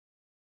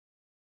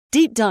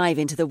Deep dive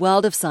into the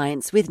world of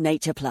science with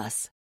Nature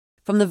Plus.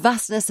 From the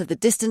vastness of the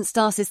distant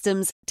star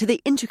systems to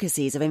the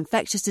intricacies of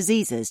infectious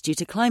diseases due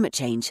to climate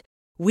change,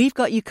 we've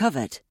got you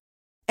covered.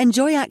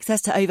 Enjoy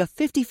access to over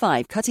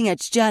 55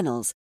 cutting-edge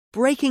journals,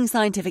 breaking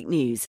scientific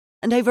news,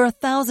 and over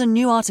 1,000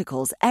 new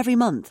articles every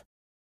month.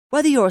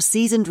 Whether you're a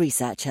seasoned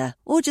researcher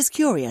or just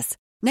curious,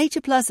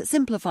 Nature Plus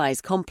simplifies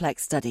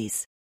complex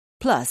studies.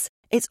 Plus,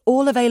 it's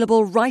all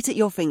available right at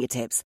your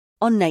fingertips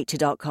on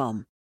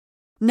nature.com.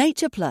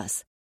 Nature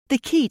Plus, the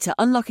key to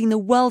unlocking the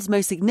world's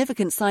most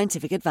significant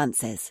scientific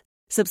advances.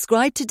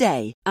 Subscribe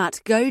today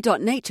at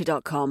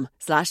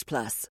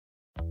go.nature.com/plus.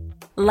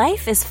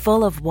 Life is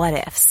full of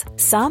what-ifs.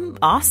 Some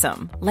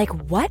awesome, like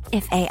what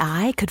if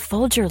AI could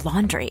fold your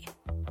laundry?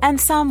 And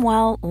some,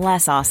 well,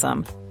 less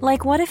awesome,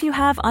 like what if you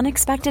have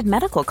unexpected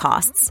medical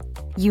costs?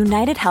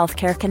 United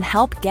Healthcare can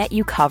help get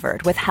you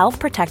covered with Health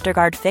Protector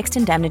Guard fixed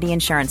indemnity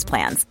insurance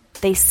plans.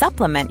 They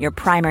supplement your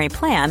primary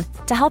plan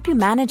to help you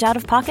manage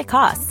out-of-pocket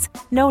costs.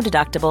 No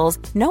deductibles,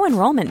 no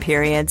enrollment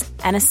periods,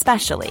 and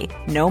especially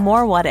no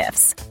more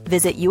what-ifs.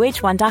 Visit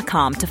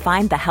uh1.com to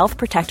find the Health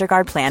Protector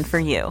Guard plan for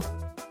you.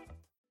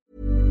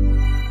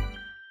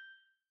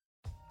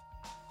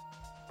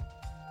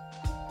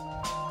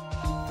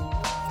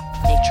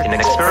 In an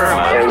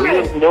experiment. We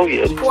don't know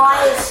yet.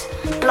 Why is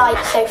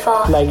light so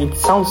far? Like, it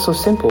sounds so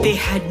simple. They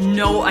had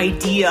no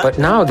idea. But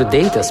now the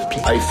data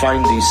speaks. I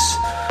find this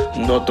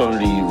not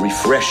only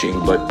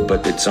refreshing,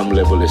 but at some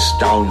level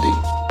astounding.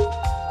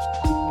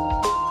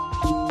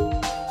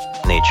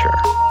 Nature.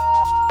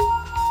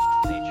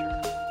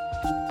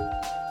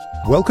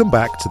 Welcome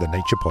back to the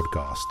Nature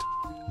Podcast.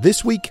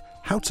 This week,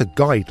 how to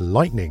guide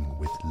lightning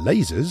with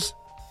lasers.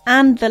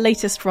 And the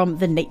latest from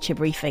the Nature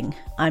Briefing.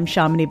 I'm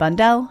Shamini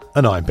Bundell.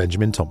 And I'm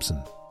Benjamin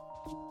Thompson.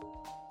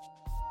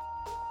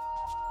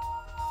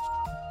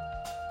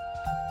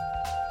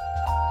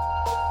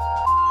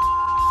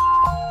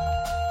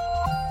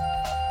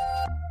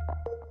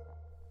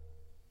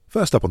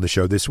 First up on the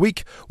show this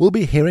week, we'll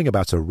be hearing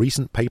about a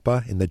recent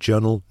paper in the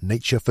journal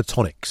Nature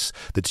Photonics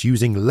that's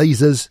using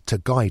lasers to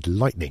guide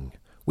lightning,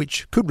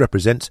 which could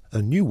represent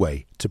a new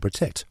way to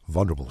protect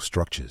vulnerable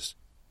structures.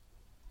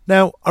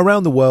 Now,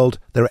 around the world,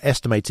 there are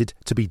estimated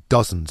to be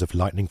dozens of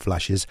lightning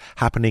flashes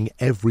happening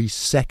every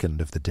second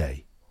of the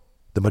day.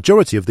 The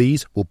majority of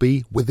these will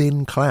be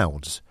within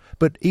clouds,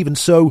 but even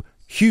so,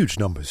 huge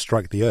numbers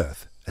strike the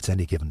Earth at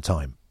any given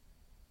time.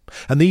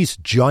 And these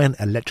giant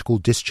electrical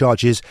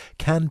discharges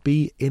can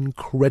be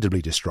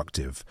incredibly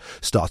destructive,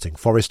 starting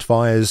forest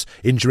fires,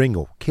 injuring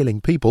or killing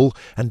people,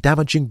 and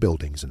damaging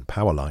buildings and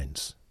power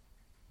lines.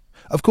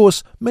 Of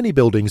course, many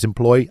buildings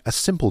employ a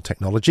simple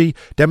technology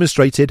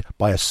demonstrated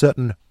by a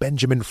certain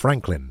Benjamin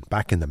Franklin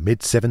back in the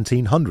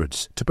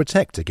mid-1700s to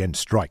protect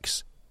against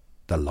strikes: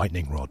 the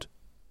lightning rod.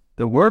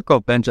 The work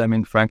of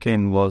Benjamin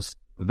Franklin was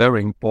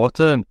very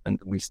important,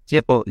 and we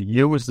still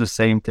use the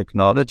same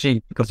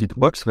technology because it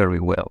works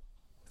very well.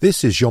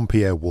 This is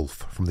Jean-Pierre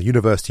Wolf from the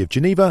University of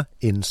Geneva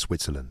in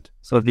Switzerland.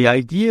 So the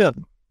idea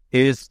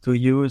is to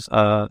use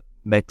a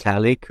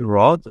metallic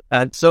rod.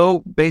 And so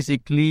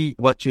basically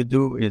what you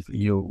do is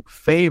you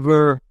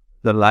favor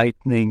the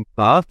lightning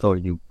path, or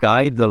you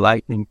guide the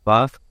lightning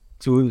path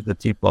to the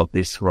tip of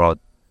this rod.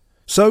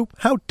 So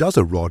how does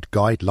a rod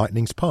guide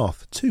lightning's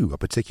path to a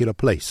particular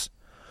place?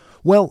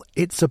 Well,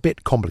 it's a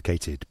bit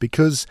complicated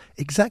because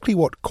exactly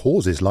what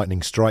causes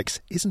lightning strikes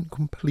isn't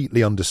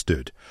completely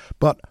understood.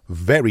 But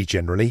very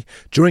generally,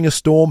 during a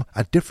storm,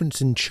 a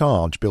difference in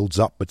charge builds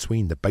up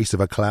between the base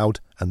of a cloud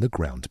and the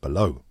ground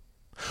below.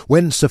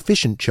 When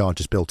sufficient charge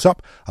is built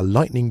up, a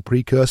lightning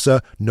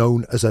precursor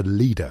known as a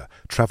leader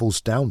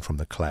travels down from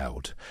the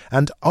cloud,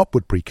 and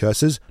upward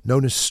precursors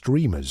known as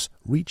streamers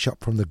reach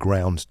up from the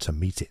ground to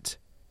meet it.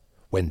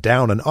 When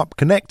down and up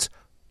connect,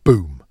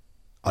 boom,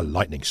 a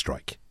lightning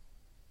strike.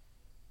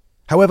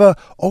 However,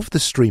 of the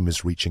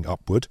streamers reaching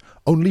upward,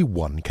 only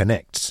one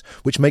connects,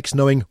 which makes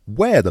knowing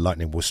where the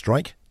lightning will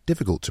strike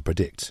difficult to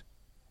predict.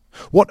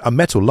 What a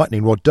metal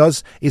lightning rod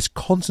does is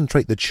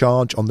concentrate the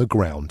charge on the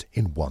ground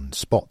in one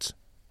spot.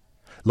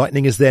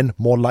 Lightning is then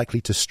more likely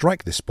to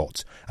strike this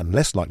spot and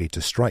less likely to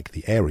strike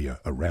the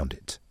area around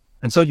it.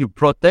 And so you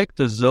protect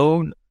the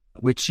zone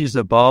which is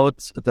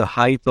about the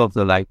height of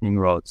the lightning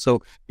rod.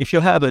 So if you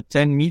have a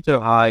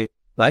 10-meter high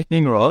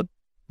lightning rod,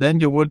 then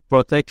you would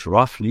protect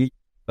roughly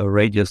a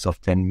radius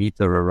of 10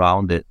 meters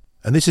around it.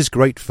 And this is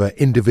great for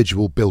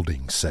individual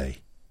buildings, say.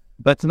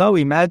 But now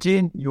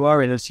imagine you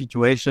are in a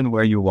situation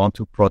where you want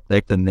to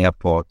protect an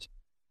airport,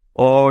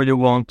 or you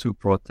want to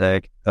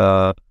protect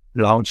a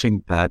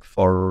launching pad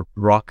for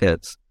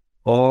rockets,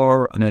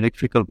 or an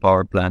electrical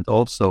power plant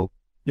also.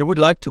 You would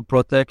like to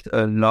protect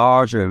a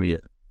large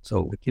area,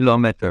 so a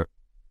kilometer.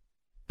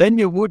 Then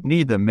you would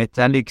need a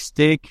metallic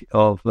stick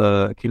of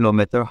a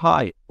kilometer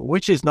high,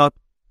 which is not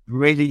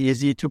really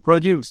easy to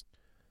produce.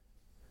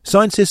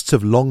 Scientists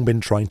have long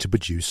been trying to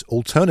produce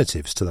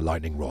alternatives to the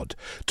lightning rod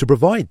to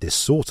provide this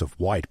sort of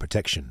wide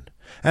protection.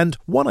 And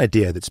one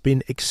idea that's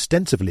been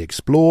extensively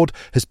explored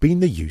has been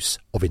the use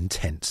of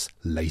intense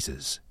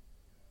lasers.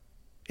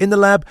 In the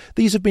lab,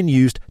 these have been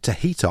used to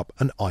heat up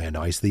and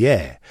ionize the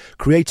air,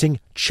 creating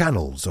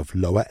channels of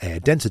lower air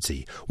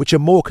density, which are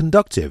more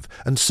conductive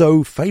and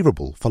so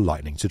favourable for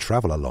lightning to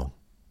travel along.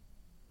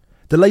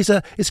 The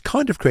laser is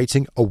kind of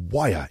creating a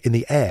wire in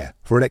the air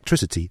for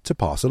electricity to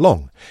pass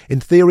along, in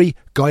theory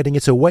guiding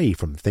it away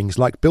from things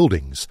like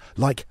buildings,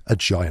 like a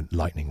giant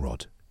lightning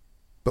rod.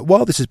 But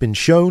while this has been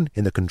shown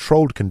in the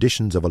controlled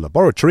conditions of a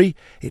laboratory,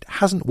 it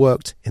hasn't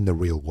worked in the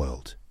real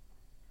world.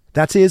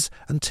 That is,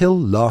 until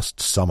last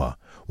summer,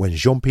 when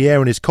Jean-Pierre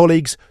and his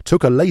colleagues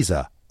took a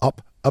laser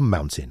up a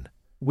mountain.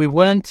 We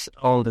went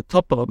on the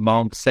top of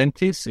Mount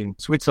Sentis in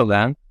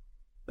Switzerland.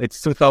 It's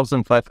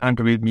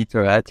 2,500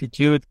 meter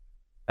altitude,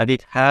 and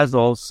it has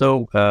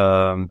also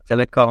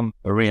telecom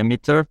array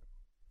emitter.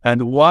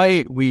 And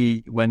why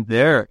we went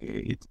there,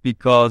 it's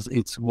because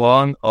it's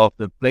one of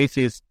the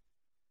places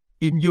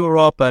in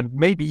Europe and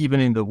maybe even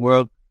in the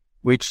world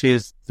which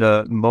is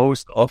the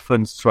most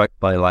often struck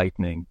by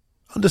lightning.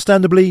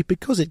 Understandably,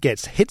 because it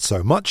gets hit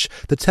so much,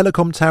 the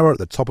telecom tower at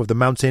the top of the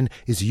mountain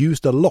is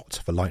used a lot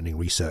for lightning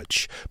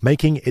research,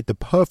 making it the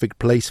perfect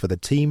place for the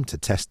team to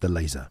test the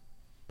laser.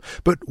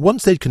 But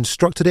once they'd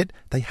constructed it,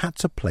 they had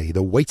to play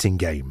the waiting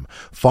game,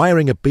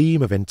 firing a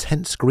beam of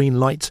intense green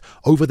light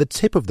over the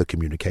tip of the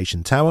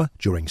communication tower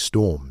during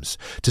storms,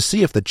 to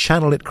see if the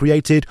channel it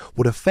created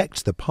would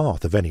affect the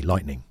path of any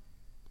lightning.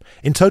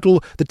 In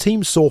total, the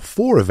team saw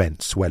 4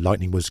 events where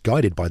lightning was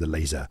guided by the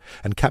laser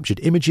and captured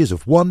images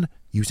of one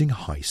using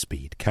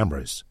high-speed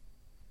cameras.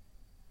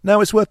 Now,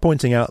 it's worth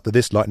pointing out that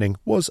this lightning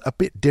was a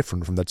bit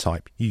different from the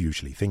type you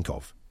usually think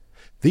of.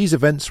 These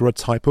events were a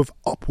type of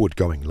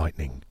upward-going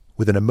lightning,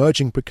 with an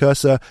emerging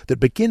precursor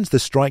that begins the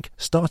strike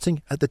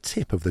starting at the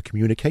tip of the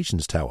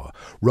communications tower,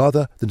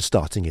 rather than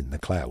starting in the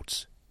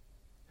clouds.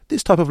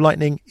 This type of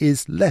lightning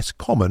is less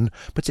common,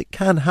 but it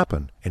can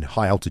happen in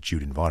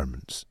high-altitude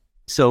environments.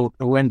 So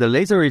when the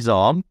laser is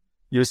on,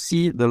 you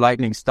see the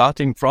lightning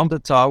starting from the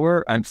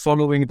tower and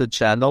following the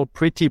channel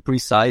pretty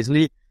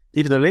precisely.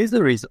 If the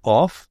laser is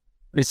off,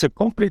 it's a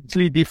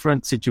completely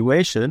different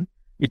situation.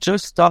 It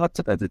just starts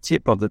at the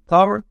tip of the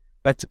tower,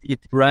 but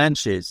it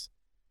branches.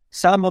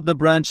 Some of the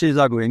branches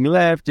are going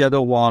left, the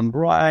other one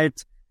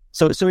right.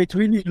 So it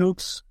really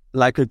looks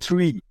like a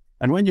tree.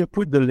 And when you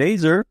put the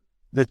laser,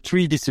 the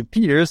tree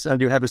disappears and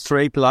you have a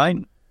straight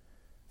line.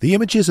 The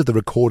images of the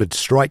recorded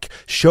strike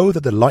show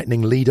that the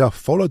lightning leader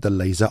followed the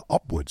laser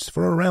upwards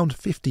for around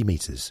 50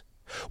 meters.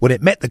 When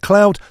it met the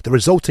cloud, the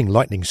resulting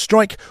lightning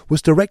strike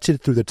was directed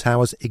through the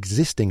tower's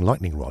existing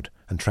lightning rod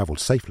and travelled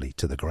safely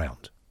to the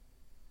ground.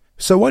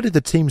 So why did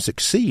the team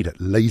succeed at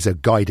laser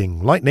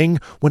guiding lightning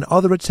when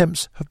other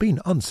attempts have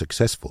been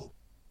unsuccessful?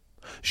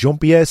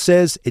 Jean-Pierre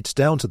says it's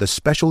down to the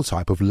special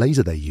type of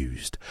laser they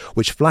used,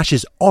 which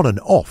flashes on and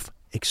off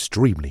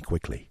extremely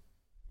quickly.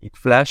 It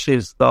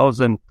flashes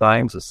 1,000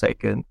 times a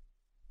second,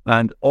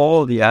 and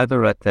all the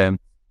other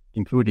attempts,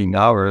 including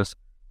ours,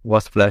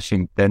 was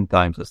flashing 10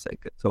 times a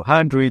second, so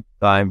 100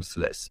 times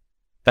less.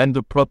 And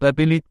the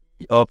probability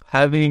of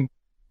having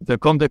the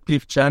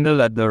conductive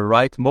channel at the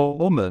right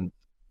moment,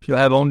 if you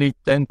have only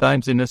 10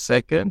 times in a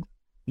second,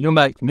 you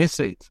might miss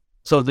it.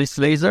 So this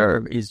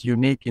laser is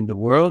unique in the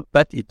world,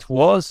 but it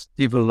was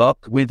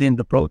developed within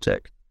the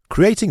project.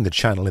 Creating the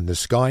channel in the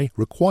sky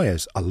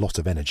requires a lot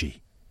of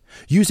energy.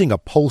 Using a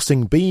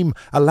pulsing beam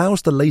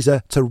allows the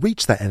laser to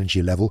reach that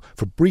energy level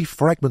for brief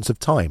fragments of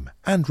time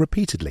and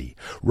repeatedly,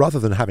 rather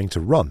than having to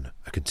run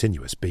a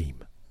continuous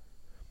beam.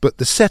 But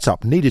the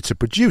setup needed to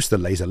produce the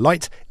laser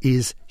light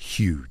is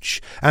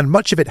huge, and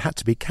much of it had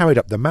to be carried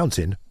up the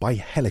mountain by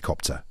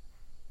helicopter.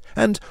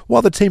 And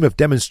while the team have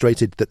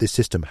demonstrated that this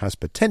system has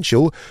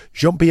potential,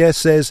 Jean-Pierre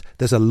says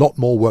there's a lot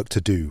more work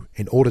to do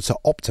in order to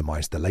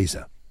optimize the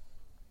laser.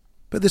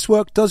 But this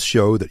work does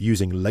show that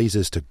using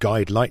lasers to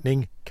guide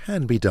lightning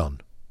can be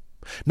done.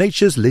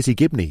 Nature's Lizzie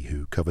Gibney,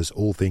 who covers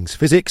all things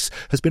physics,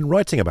 has been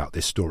writing about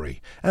this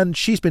story, and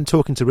she's been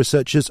talking to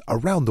researchers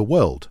around the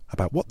world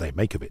about what they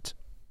make of it.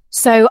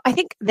 So I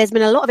think there's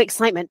been a lot of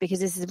excitement because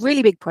this is a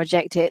really big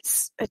project.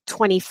 It's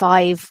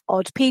 25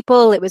 odd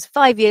people. It was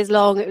 5 years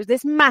long. It was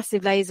this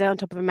massive laser on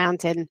top of a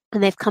mountain,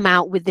 and they've come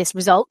out with this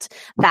result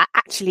that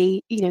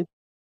actually,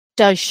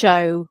 does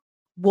show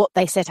what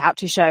they set out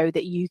to show,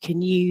 that you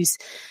can use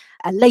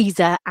a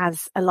laser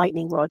as a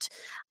lightning rod.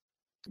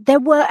 There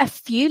were a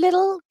few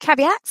little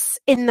caveats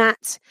in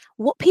that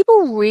what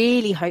people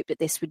really hoped that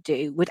this would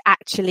do would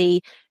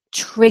actually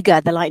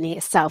trigger the lightning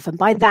itself. And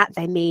by that,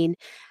 they mean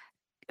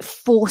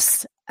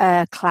force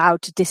a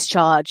cloud to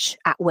discharge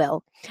at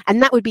will.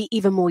 And that would be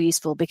even more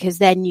useful because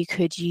then you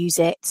could use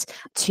it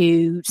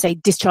to, say,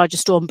 discharge a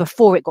storm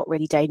before it got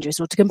really dangerous,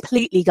 or to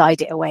completely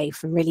guide it away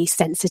from really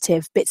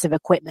sensitive bits of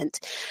equipment.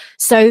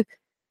 So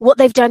what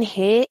they've done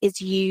here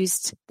is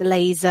used the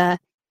laser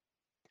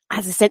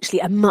as essentially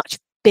a much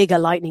bigger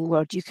lightning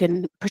rod. You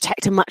can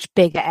protect a much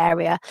bigger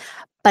area,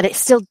 but it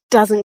still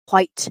doesn't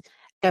quite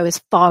go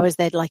as far as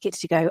they'd like it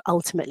to go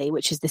ultimately,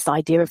 which is this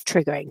idea of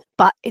triggering.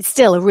 But it's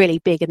still a really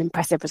big and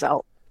impressive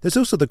result. There's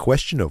also the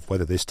question of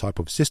whether this type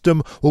of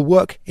system will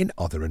work in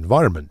other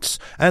environments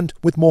and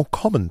with more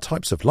common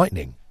types of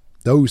lightning.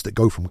 those that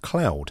go from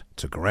cloud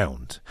to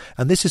ground.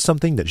 And this is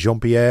something that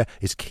Jean-Pierre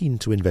is keen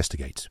to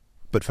investigate.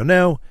 But for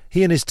now,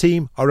 he and his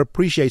team are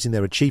appreciating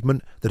their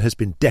achievement that has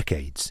been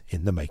decades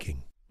in the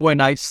making. When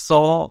I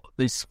saw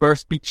this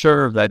first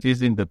picture that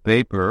is in the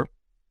paper,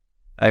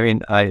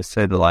 I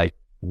said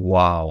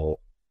wow,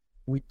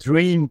 we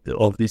dreamed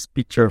of this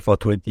picture for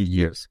 20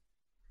 years.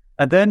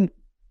 And then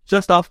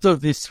just after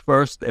this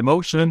first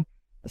emotion,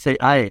 I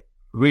say,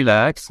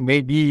 relax,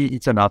 maybe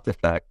it's an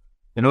artifact.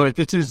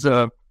 This is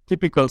a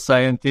typical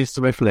scientist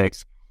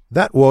reflex.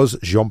 That was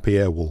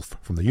Jean-Pierre Wolf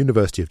from the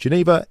University of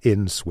Geneva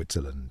in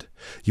Switzerland.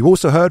 You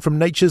also heard from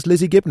Nature's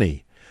Lizzie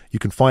Gibney. You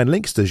can find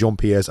links to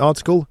Jean-Pierre's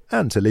article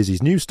and to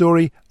Lizzie's news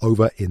story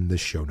over in the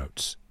show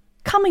notes.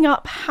 Coming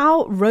up,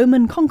 how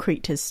Roman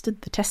concrete has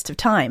stood the test of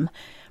time.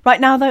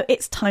 Right now, though,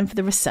 it's time for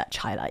the research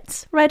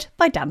highlights, read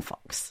by Dan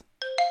Fox.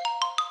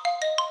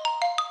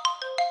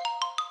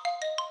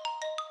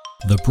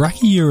 The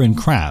brachyuran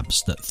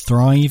crabs that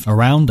thrive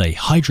around a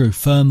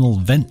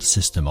hydrothermal vent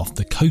system off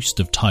the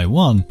coast of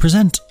Taiwan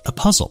present a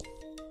puzzle.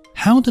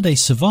 How do they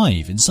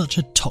survive in such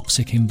a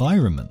toxic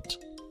environment?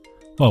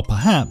 Well,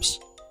 perhaps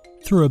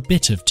through a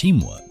bit of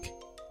teamwork.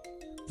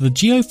 The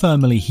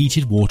geothermally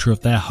heated water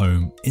of their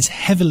home is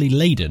heavily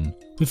laden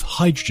with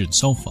hydrogen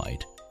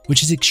sulfide,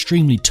 which is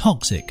extremely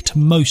toxic to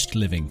most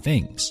living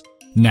things.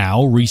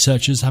 Now,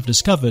 researchers have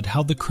discovered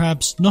how the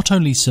crabs not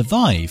only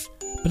survive,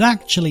 but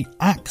actually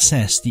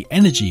access the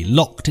energy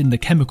locked in the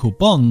chemical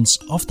bonds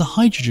of the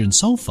hydrogen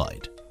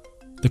sulfide.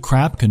 The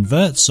crab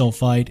converts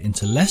sulfide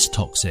into less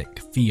toxic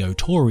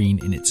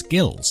phytotaurine in its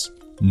gills.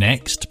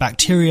 Next,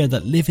 bacteria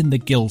that live in the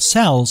gill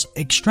cells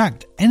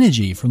extract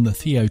energy from the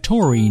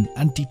phytotaurine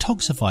and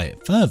detoxify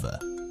it further.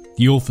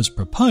 The authors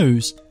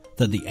propose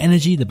that the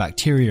energy the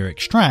bacteria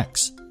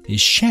extracts is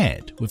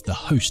shared with the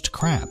host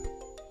crab.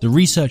 The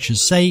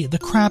researchers say the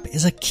crab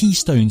is a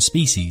keystone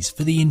species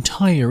for the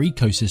entire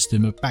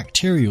ecosystem of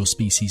bacterial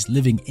species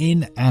living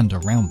in and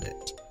around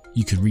it.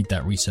 You can read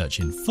that research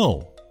in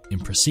full in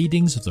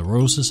Proceedings of the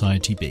Royal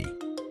Society B.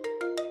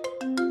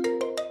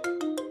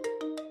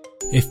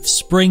 If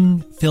spring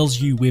fills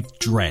you with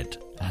dread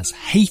as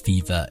hay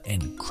fever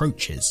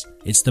encroaches,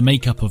 it's the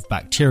makeup of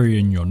bacteria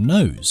in your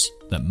nose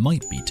that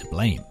might be to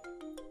blame.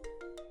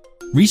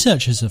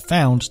 Researchers have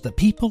found that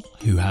people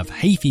who have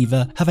hay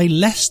fever have a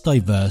less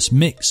diverse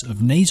mix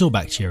of nasal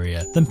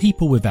bacteria than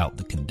people without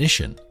the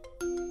condition.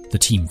 The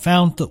team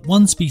found that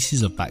one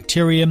species of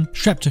bacterium,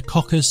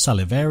 Streptococcus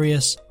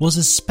salivarius, was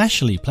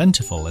especially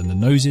plentiful in the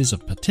noses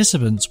of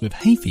participants with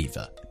hay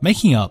fever,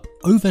 making up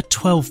over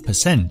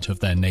 12% of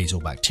their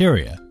nasal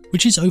bacteria,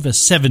 which is over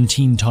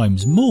 17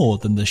 times more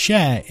than the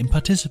share in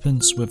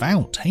participants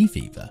without hay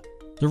fever.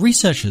 The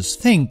researchers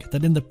think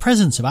that in the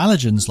presence of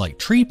allergens like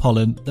tree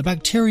pollen, the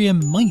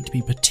bacterium might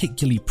be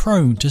particularly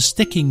prone to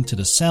sticking to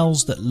the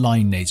cells that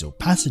line nasal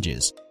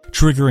passages,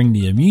 triggering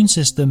the immune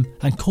system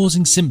and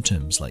causing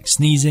symptoms like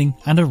sneezing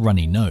and a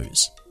runny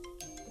nose.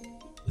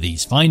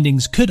 These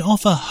findings could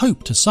offer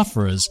hope to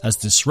sufferers, as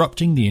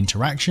disrupting the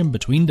interaction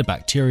between the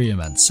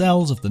bacterium and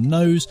cells of the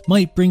nose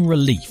might bring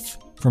relief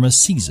from a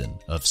season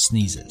of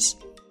sneezes.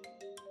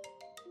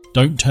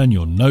 Don't turn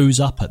your nose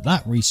up at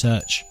that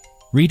research.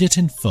 Read it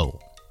in full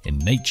in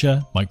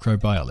Nature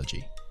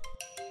Microbiology.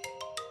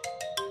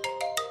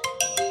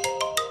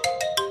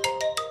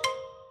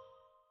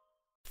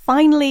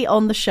 Finally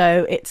on the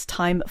show, it's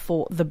time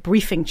for the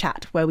briefing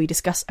chat, where we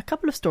discuss a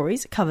couple of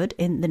stories covered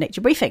in the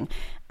Nature Briefing.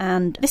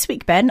 And this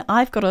week, Ben,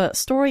 I've got a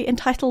story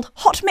entitled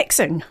Hot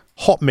Mixing.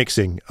 Hot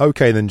mixing.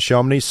 Okay then,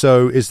 Shamini.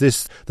 So is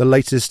this the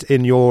latest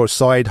in your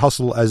side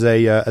hustle as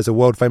a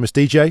world famous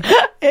DJ?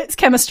 It's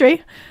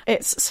chemistry.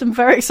 It's some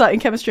very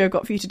exciting chemistry I've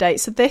got for you today.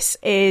 So this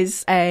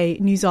is a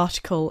news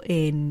article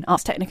in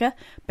Ars Technica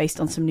based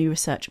on some new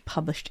research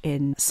published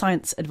in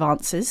Science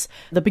Advances.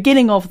 The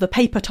beginning of the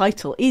paper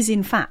title is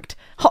in fact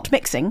Hot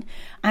Mixing,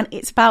 and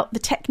it's about the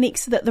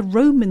techniques that the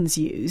Romans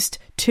used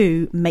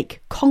to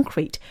make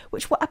concrete,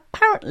 which were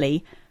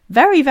apparently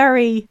very,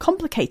 very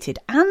complicated,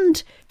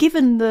 and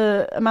given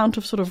the amount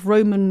of sort of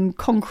Roman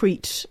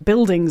concrete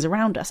buildings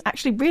around us,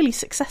 actually really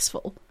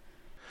successful.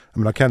 I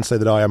mean, I can say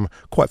that I am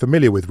quite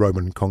familiar with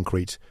Roman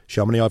concrete.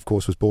 Shamini, I, of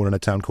course, was born in a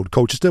town called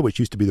Colchester, which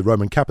used to be the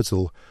Roman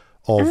capital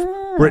of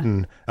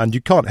Britain, and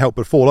you can't help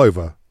but fall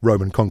over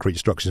Roman concrete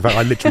structures. In fact,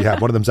 I literally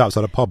have one of them's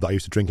outside a pub that I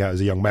used to drink out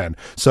as a young man.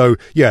 So,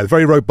 yeah,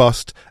 very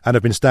robust and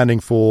have been standing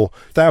for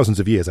thousands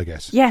of years, I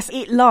guess. Yes,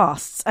 it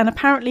lasts. And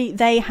apparently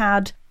they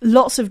had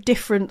lots of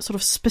different sort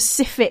of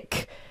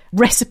specific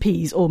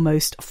recipes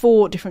almost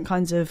for different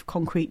kinds of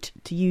concrete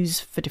to use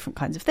for different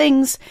kinds of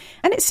things,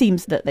 and it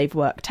seems that they've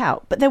worked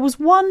out. But there was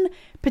one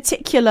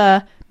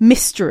particular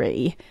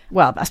mystery.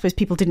 Well, I suppose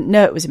people didn't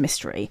know it was a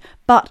mystery,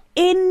 but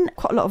in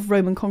quite a lot of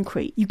Roman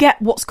concrete you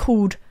get what's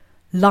called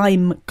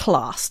lime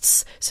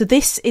clasts. So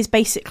this is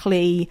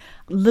basically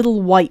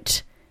little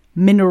white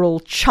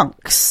mineral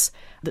chunks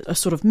that are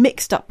sort of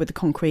mixed up with the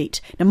concrete.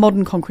 Now,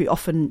 modern concrete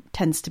often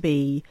tends to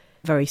be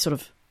very sort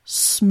of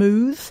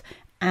smooth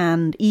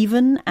and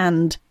even,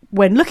 and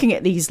when looking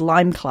at these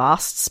lime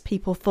clasts,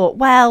 people thought,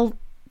 well,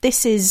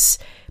 this is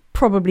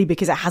probably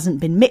because it hasn't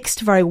been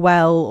mixed very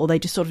well, or they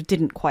just sort of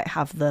didn't quite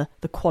have the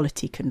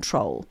quality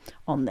control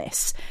on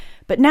this.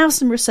 But now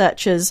some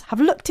researchers have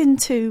looked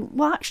into,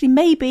 well, actually,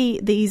 maybe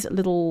these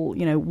little,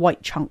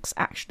 white chunks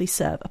actually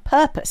serve a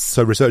purpose.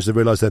 So researchers have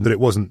realised then that it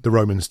wasn't the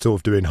Romans sort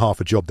of doing half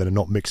a job then and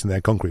not mixing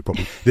their concrete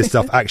properly. This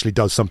stuff actually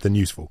does something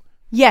useful.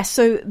 Yes,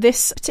 so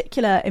this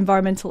particular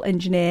environmental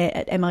engineer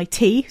at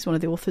MIT, who's one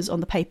of the authors on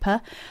the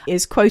paper,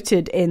 is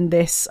quoted in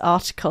this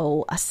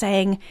article as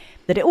saying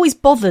that it always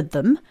bothered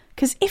them,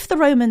 because if the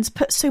Romans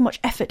put so much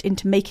effort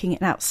into making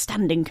an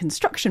outstanding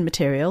construction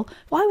material,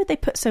 why would they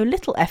put so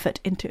little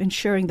effort into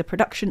ensuring the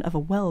production of a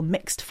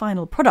well-mixed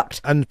final product?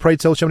 And pray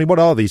tell, Shamini, what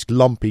are these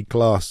lumpy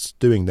clasts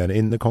doing then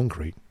in the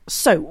concrete?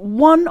 So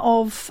one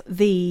of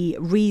the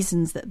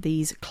reasons that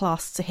these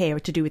clasts are here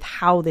are to do with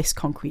how this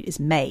concrete is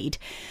made.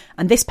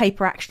 And this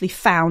paper actually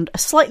found a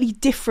slightly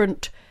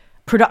different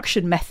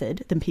production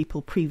method than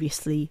people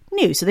previously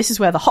knew. So this is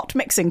where the hot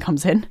mixing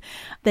comes in.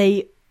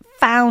 They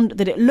found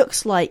that it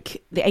looks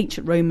like the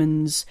ancient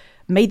Romans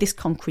made this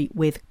concrete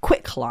with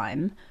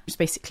quicklime, which is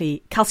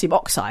basically calcium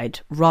oxide,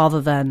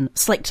 rather than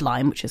slaked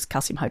lime, which is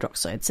calcium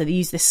hydroxide. So they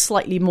use this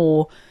slightly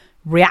more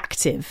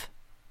reactive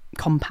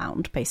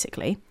compound,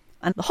 basically.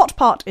 And the hot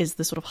part is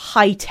the sort of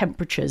high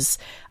temperatures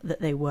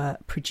that they were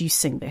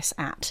producing this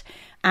at.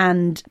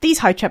 And these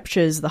high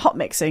temperatures, the hot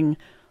mixing,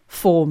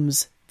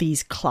 forms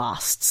these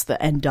clasts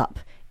that end up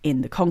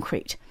in the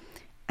concrete.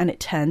 And it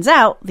turns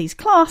out these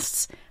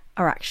clasts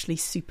are actually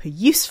super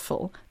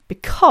useful,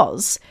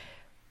 because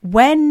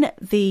when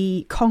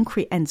the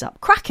concrete ends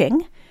up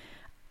cracking,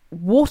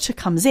 water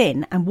comes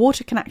in, and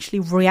water can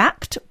actually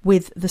react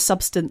with the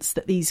substance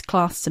that these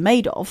clasts are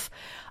made of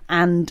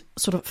and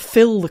sort of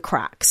fill the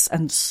cracks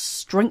and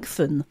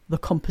strengthen the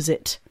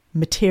composite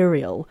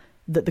material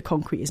that the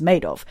concrete is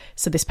made of.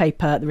 So this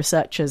paper, the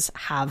researchers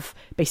have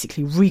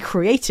basically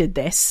recreated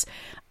this,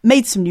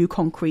 made some new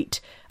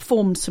concrete,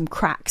 formed some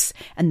cracks,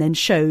 and then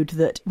showed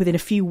that within a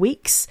few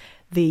weeks,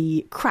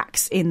 the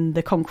cracks in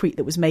the concrete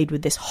that was made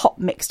with this hot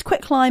mixed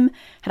quicklime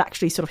had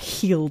actually sort of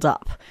healed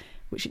up,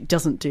 which it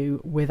doesn't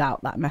do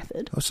without that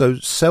method. So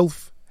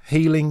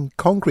self-healing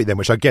concrete then,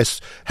 which I guess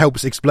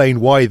helps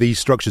explain why these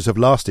structures have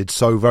lasted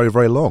so very,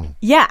 very long.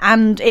 Yeah,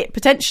 and it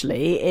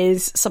potentially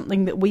is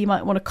something that we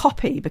might want to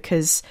copy,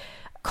 because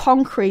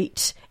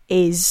concrete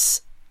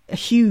is a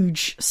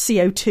huge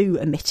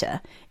CO2 emitter.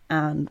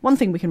 And one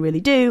thing we can really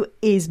do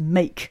is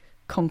make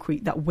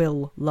concrete that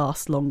will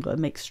last longer,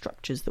 make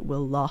structures that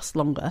will last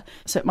longer.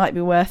 So it might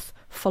be worth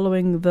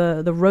following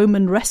the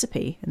Roman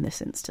recipe in this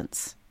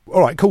instance.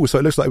 All right, cool. So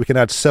it looks like we can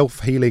add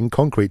self-healing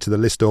concrete to the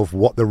list of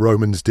what the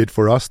Romans did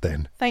for us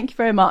then. Thank you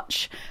very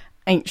much,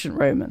 ancient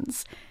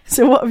Romans.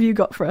 So what have you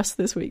got for us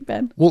this week,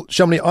 Ben? Well,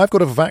 Shamini, I've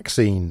got a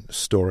vaccine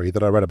story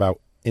that I read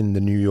about in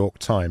the New York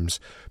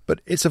Times,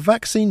 but it's a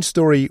vaccine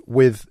story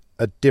with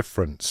a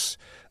difference.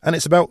 And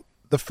it's about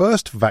the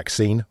first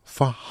vaccine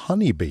for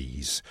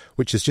honeybees,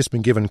 which has just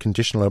been given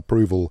conditional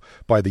approval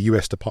by the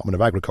US Department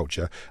of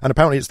Agriculture. And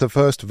apparently it's the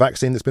first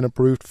vaccine that's been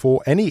approved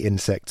for any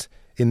insect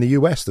in the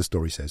US, the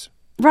story says.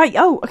 Right.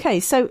 Oh, okay.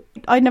 So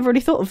I never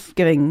really thought of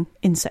giving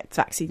insect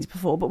vaccines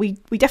before, but we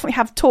definitely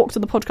have talked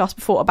on the podcast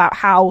before about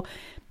how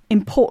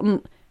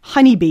important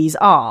honeybees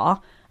are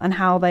and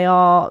how they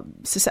are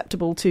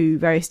susceptible to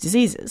various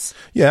diseases.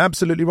 Yeah,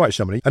 absolutely right,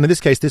 Shamini. And in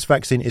this case, this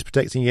vaccine is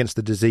protecting against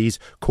the disease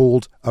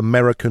called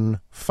American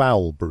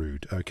foul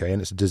brood, okay?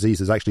 And it's a disease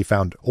that's actually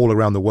found all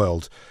around the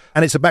world.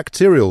 And it's a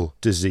bacterial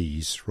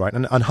disease, right?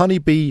 And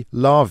honeybee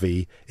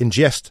larvae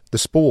ingest the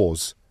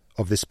spores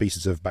of this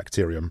species of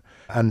bacterium.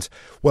 And,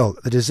 well,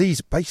 the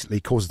disease basically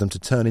causes them to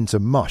turn into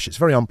mush. It's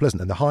very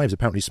unpleasant, and the hives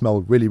apparently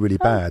smell really, really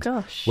bad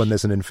when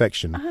there's an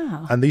infection.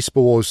 Oh. And these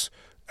spores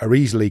are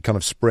easily kind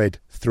of spread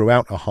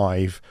throughout a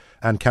hive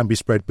and can be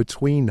spread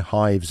between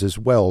hives as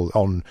well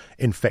on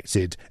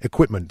infected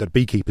equipment that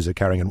beekeepers are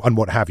carrying and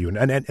what have you.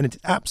 And it's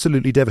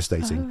absolutely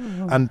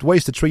devastating. Oh. And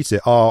ways to treat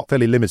it are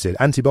fairly limited.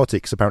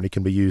 Antibiotics apparently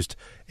can be used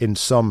in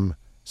some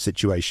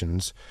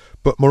situations,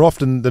 but more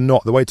often than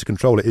not, the way to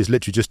control it is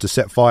literally just to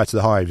set fire to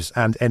the hives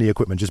and any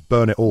equipment, just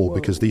burn it all. Whoa.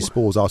 Because these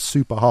spores are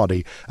super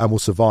hardy and will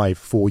survive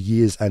for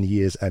years and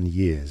years and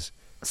years.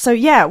 So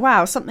yeah,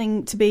 wow,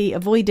 something to be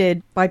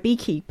avoided by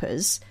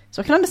beekeepers.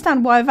 So I can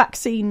understand why a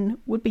vaccine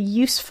would be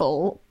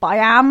useful, but I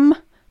am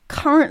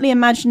currently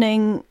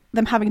imagining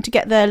them having to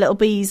get their little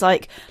bees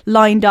like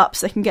lined up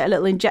so they can get a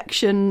little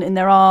injection in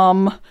their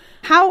arm.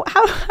 How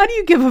do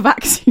you give a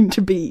vaccine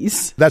to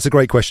bees? That's a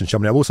great question,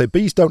 Shamini. I will say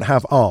bees don't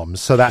have arms,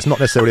 so that's not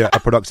necessarily a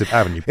productive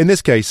avenue. In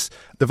this case,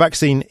 the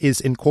vaccine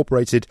is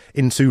incorporated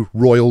into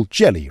royal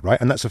jelly, right?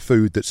 And that's a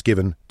food that's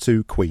given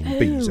to queen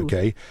bees,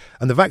 okay?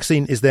 And the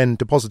vaccine is then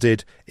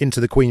deposited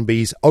into the queen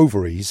bee's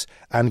ovaries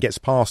and gets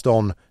passed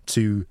on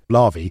to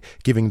larvae,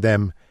 giving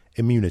them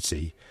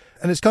immunity.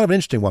 And it's kind of an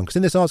interesting one, because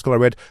in this article I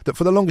read that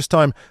for the longest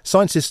time,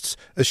 scientists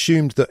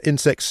assumed that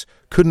insects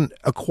couldn't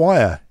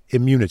acquire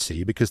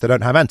immunity because they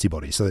don't have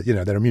antibodies. So,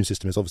 that, their immune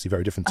system is obviously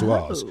very different to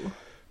ours.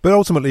 But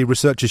ultimately,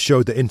 researchers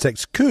showed that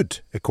insects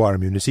could acquire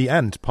immunity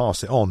and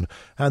pass it on,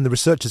 and the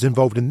researchers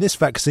involved in this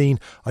vaccine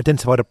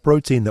identified a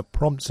protein that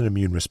prompts an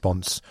immune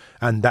response,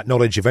 and that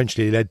knowledge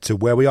eventually led to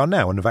where we are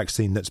now, and a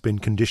vaccine that's been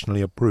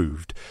conditionally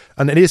approved.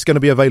 And it is going to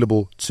be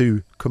available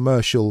to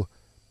commercial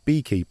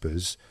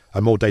beekeepers,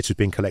 and more data is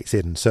being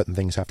collected, and certain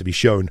things have to be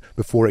shown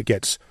before it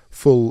gets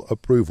full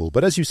approval.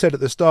 But as you said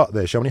at the start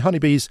there, Shamini,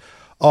 honeybees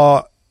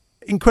are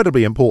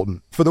incredibly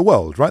important for the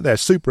world, right? They're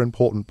super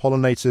important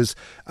pollinators,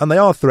 and they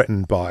are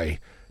threatened by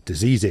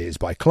diseases,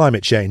 by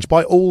climate change,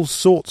 by all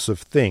sorts of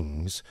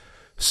things.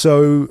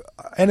 So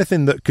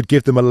anything that could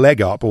give them a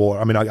leg up, or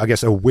I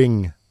guess a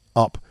wing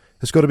up,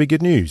 has got to be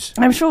good news.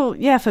 I'm sure,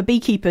 for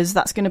beekeepers,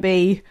 that's going to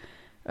be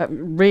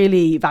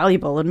really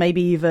valuable, and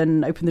maybe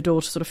even open the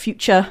door to sort of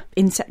future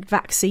insect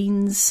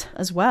vaccines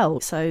as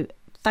well. So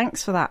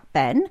thanks for that,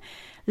 Ben.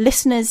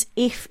 Listeners,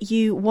 if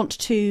you want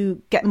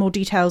to get more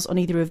details on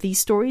either of these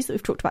stories that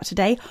we've talked about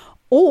today,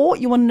 or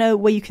you want to know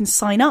where you can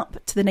sign up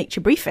to the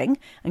Nature Briefing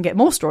and get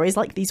more stories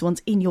like these ones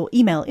in your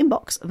email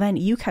inbox, then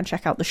you can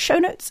check out the show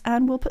notes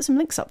and we'll put some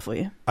links up for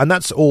you. And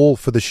that's all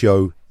for the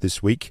show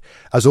this week.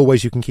 As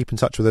always, you can keep in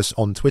touch with us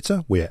on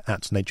Twitter. We're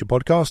at Nature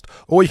Podcast,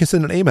 or you can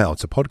send an email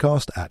to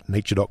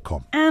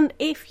podcast@nature.com. And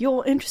if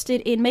you're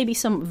interested in maybe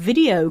some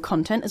video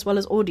content as well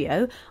as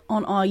audio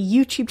on our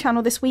YouTube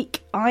channel this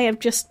week, I have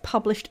just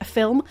published a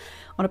film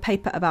on a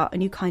paper about a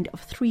new kind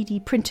of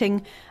 3D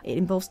printing. It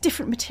involves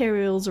different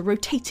materials, a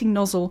rotating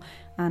nozzle,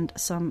 and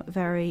some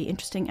very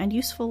interesting and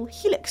useful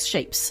helix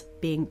shapes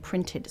being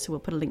printed. So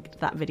we'll put a link to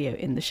that video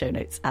in the show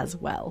notes as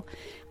well.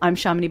 I'm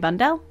Shamini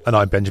Bundell. And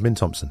I'm Benjamin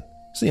Thompson.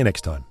 See you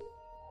next time.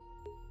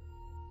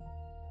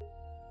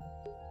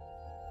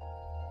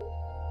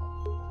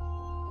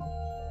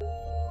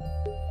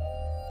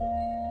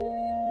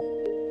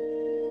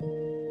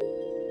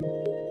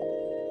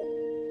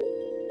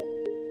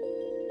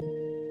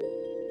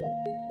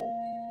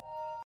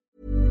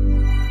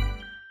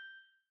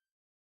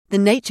 The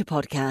Nature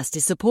Podcast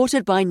is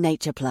supported by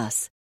Nature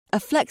Plus, a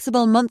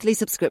flexible monthly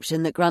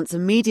subscription that grants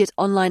immediate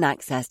online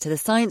access to the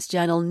science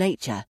journal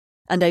Nature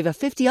and over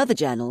 50 other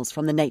journals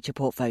from the Nature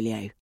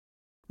portfolio.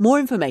 More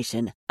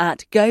information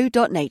at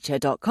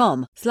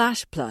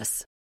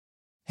go.nature.com/plus.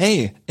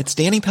 Hey, it's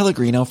Danny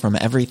Pellegrino from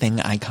Everything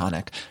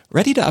Iconic.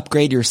 Ready to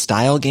upgrade your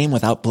style game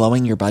without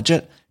blowing your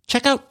budget?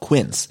 Check out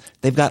Quince.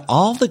 They've got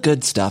all the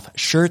good stuff,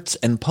 shirts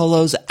and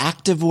polos,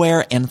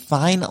 activewear, and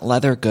fine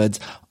leather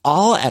goods,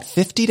 all at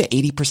 50 to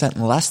 80%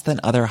 less than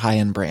other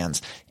high-end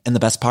brands. And the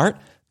best part?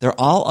 They're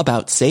all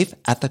about safe,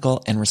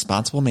 ethical, and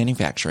responsible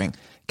manufacturing.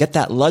 Get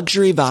that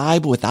luxury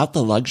vibe without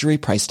the luxury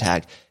price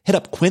tag. Hit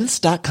up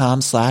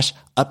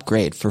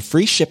quince.com/upgrade for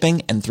free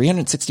shipping and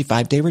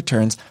 365-day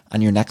returns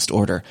on your next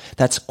order.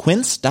 That's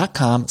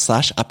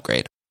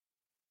quince.com/upgrade.